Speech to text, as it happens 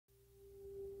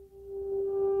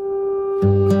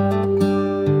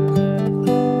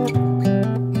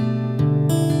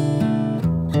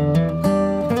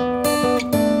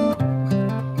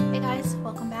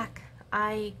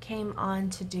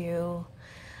to do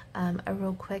a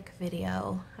real quick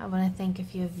video. I want to thank a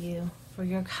few of you for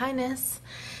your kindness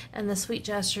and the sweet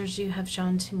gestures you have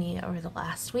shown to me over the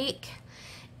last week.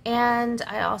 And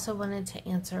I also wanted to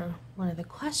answer one of the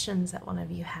questions that one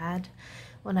of you had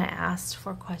when I asked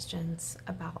for questions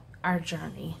about our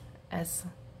journey as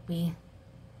we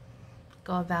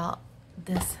go about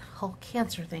this whole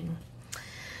cancer thing.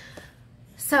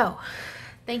 So,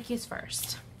 thank yous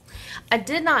first. I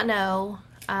did not know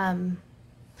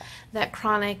that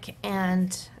Chronic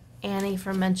and Annie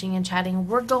from Munching and Chatting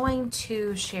were going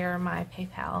to share my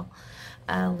PayPal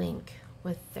link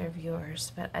with their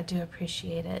viewers, but I do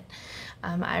appreciate it.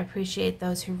 I appreciate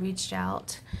those who reached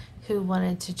out, who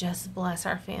wanted to just bless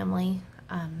our family.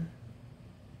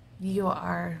 You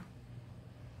are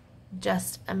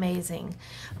just amazing.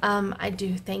 I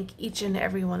do thank each and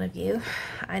every one of you.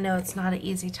 I know it's not an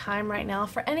easy time right now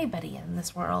for anybody in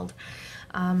this world,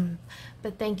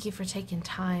 but thank you for taking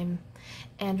time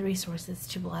and resources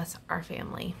to bless our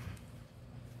family.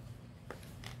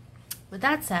 With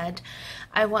that said,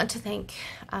 I want to thank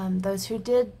those who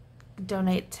did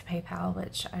donate to PayPal,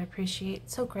 which I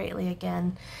appreciate so greatly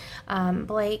again.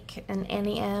 Blake and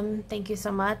Annie M, thank you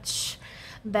so much.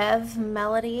 Bev,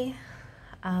 Melody,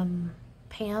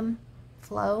 Pam,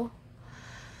 Flo,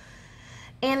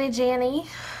 Annie, Janny,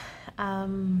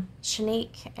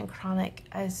 Shanique, and Chronic.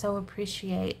 I so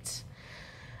appreciate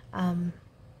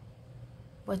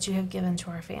what you have given to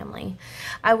our family.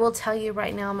 I will tell you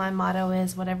right now, my motto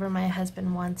is whatever my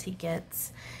husband wants, he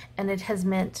gets. And it has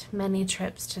meant many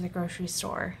trips to the grocery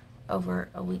store over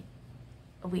a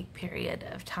week period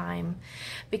of time,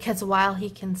 because while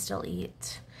he can still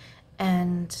eat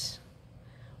and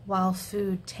while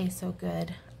food tastes so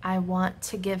good, I want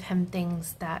to give him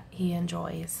things that he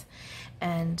enjoys.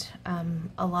 And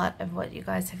a lot of what you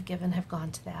guys have given have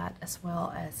gone to that, as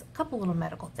well as a couple little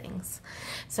medical things.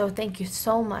 So thank you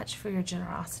so much for your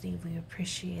generosity. We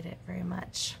appreciate it very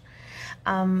much.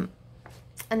 And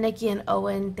Nikki and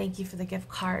Owen, thank you for the gift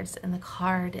cards and the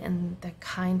card and the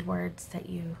kind words that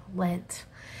you lent.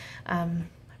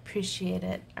 Appreciate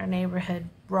it. Our neighborhood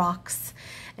rocks,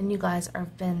 and you guys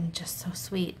have been just so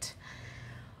sweet.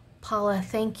 Paula,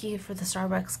 thank you for the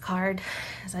Starbucks card.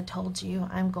 As I told you,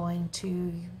 I'm going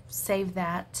to save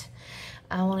that.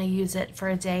 I want to use it for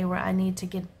a day where I need to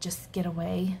get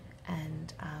away,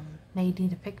 and may need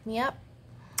to pick me up.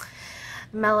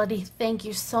 Melody, thank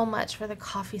you so much for the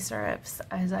coffee syrups.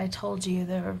 As I told you,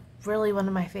 they're really one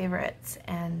of my favorites,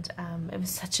 and it was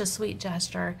such a sweet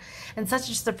gesture and such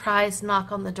a surprise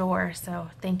knock on the door. So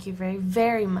thank you very,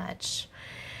 very much.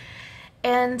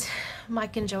 And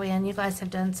Mike and Joanne, you guys have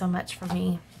done so much for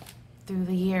me through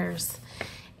the years,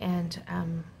 and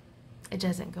it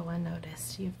doesn't go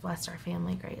unnoticed. You've blessed our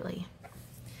family greatly.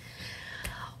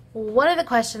 One of the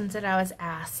questions that I was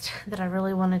asked that I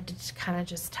really wanted to kind of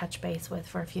just touch base with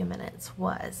for a few minutes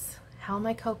was, how am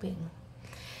I coping?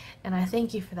 And I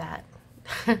thank you for that.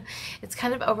 It's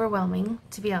kind of overwhelming,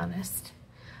 to be honest,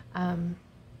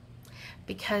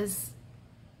 because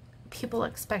people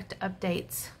expect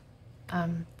updates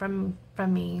from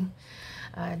me.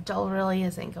 Joel really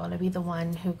isn't going to be the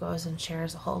one who goes and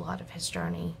shares a whole lot of his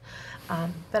journey,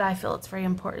 but I feel it's very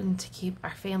important to keep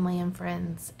our family and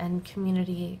friends and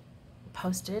community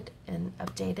posted and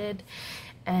updated,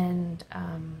 and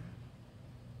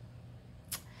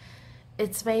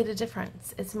it's made a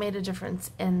difference. It's made a difference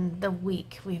in the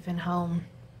week we've been home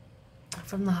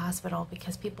from the hospital,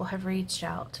 because people have reached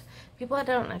out. People I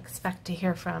don't expect to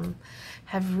hear from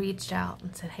have reached out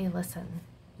and said, hey, listen,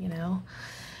 you know,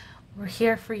 we're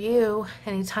here for you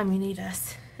anytime you need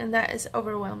us. And that is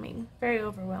overwhelming, very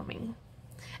overwhelming.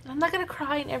 And I'm not going to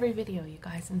cry in every video, you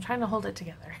guys. I'm trying to hold it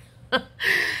together.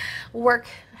 Work,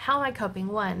 how am I coping?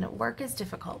 One, work is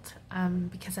difficult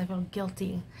because I feel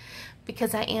guilty,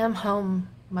 because I am home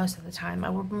most of the time.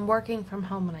 I'm working from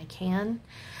home when I can.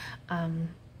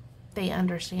 They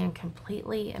understand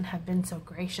completely and have been so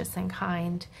gracious and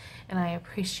kind, and I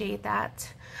appreciate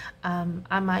that.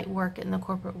 I might work in the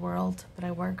corporate world, but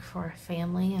I work for a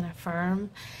family and a firm,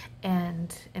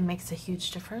 and it makes a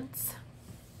huge difference.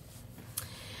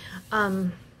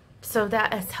 So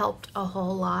that has helped a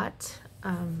whole lot.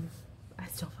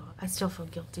 I still feel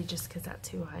guilty just because that's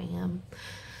who I am.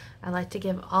 I like to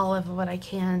give all of what I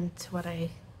can to what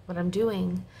I'm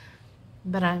doing,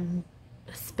 but I'm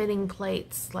spinning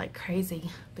plates like crazy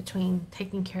between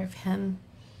taking care of him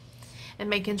and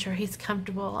making sure he's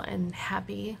comfortable and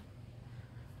happy,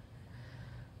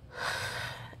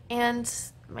 and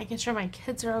making sure my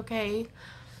kids are okay,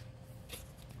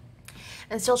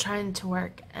 and still trying to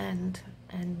work and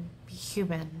be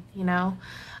human, you know.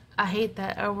 I hate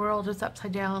that our world is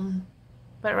upside down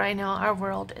But right now our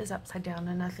world is upside down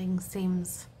and nothing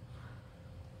seems,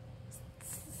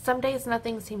 some days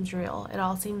nothing seems real. It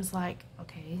all seems like,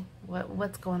 okay,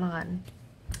 what's going on?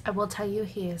 I will tell you,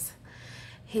 he's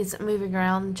moving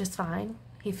around just fine.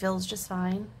 He feels just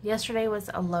fine. Yesterday was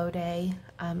a low day,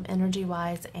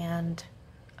 energy-wise and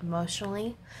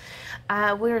emotionally.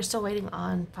 We are still waiting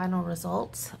on final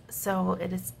results, so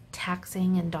it is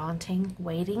taxing and daunting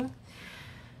waiting.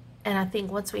 And I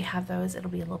think once we have those, it'll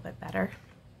be a little bit better.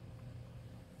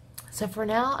 So for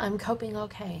now, I'm coping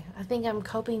okay. I think I'm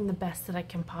coping the best that I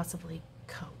can possibly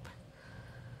cope.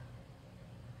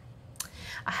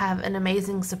 I have an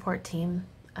amazing support team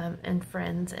and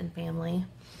friends and family.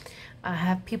 I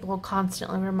have people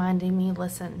constantly reminding me,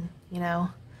 listen, you know,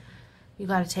 you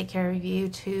got to take care of you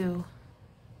too,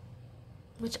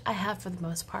 which I have for the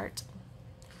most part.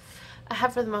 I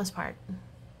have for the most part.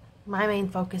 My main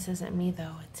focus isn't me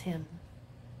though, it's him.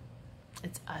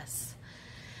 It's us.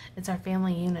 It's our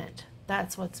family unit.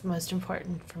 That's what's most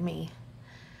important for me.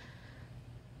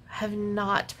 I have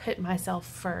not put myself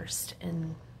first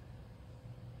in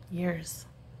years.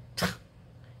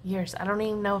 Years. I don't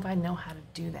even know if I know how to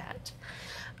do that.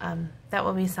 That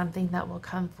will be something that will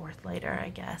come forth later, I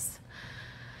guess.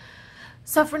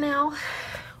 So for now,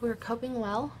 we're coping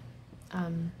well.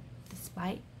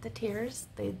 Despite the tears,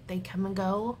 they come and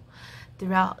go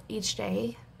throughout each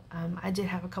day. I did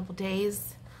have a couple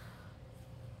days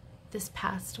this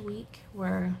past week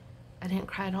where I didn't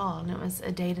cry at all, and it was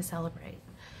a day to celebrate.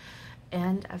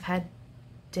 And I've had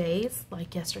days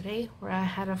like yesterday where I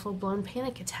had a full-blown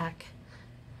panic attack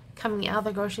coming out of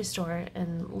the grocery store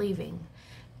and leaving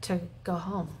to go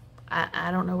home. I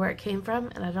don't know where it came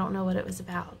from, and I don't know what it was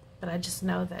about, but I just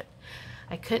know that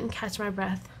I couldn't catch my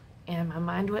breath and my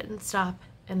mind wouldn't stop,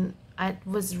 and I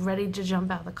was ready to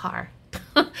jump out of the car.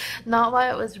 Not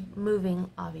while it was moving,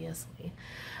 obviously,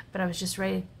 but I was just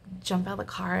ready to jump out of the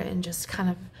car and just kind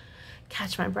of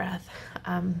catch my breath.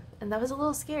 And that was a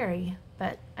little scary,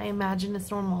 but I imagine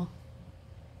it's normal.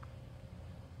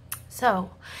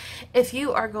 So, if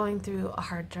you are going through a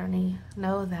hard journey,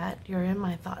 know that you're in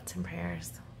my thoughts and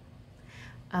prayers.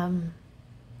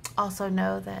 Also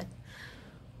know that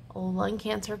lung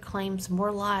cancer claims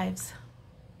more lives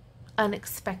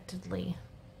unexpectedly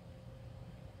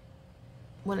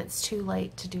when it's too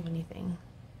late to do anything.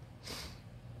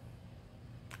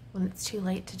 When it's too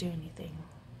late to do anything.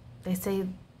 They say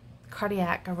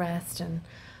cardiac arrest and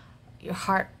your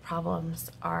heart problems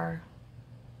are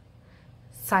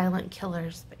silent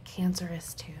killers, but cancer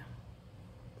is too.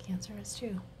 Cancer is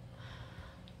too.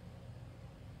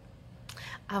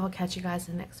 I will catch you guys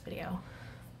in the next video.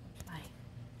 Bye.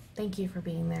 Thank you for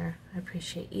being there. I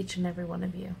appreciate each and every one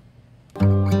of you.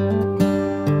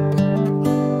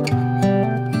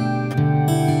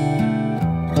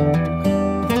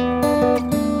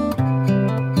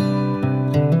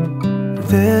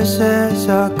 This is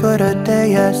as good a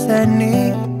day as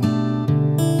any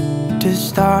to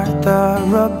start the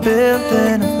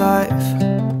rebuilding of life.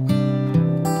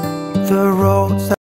 The roads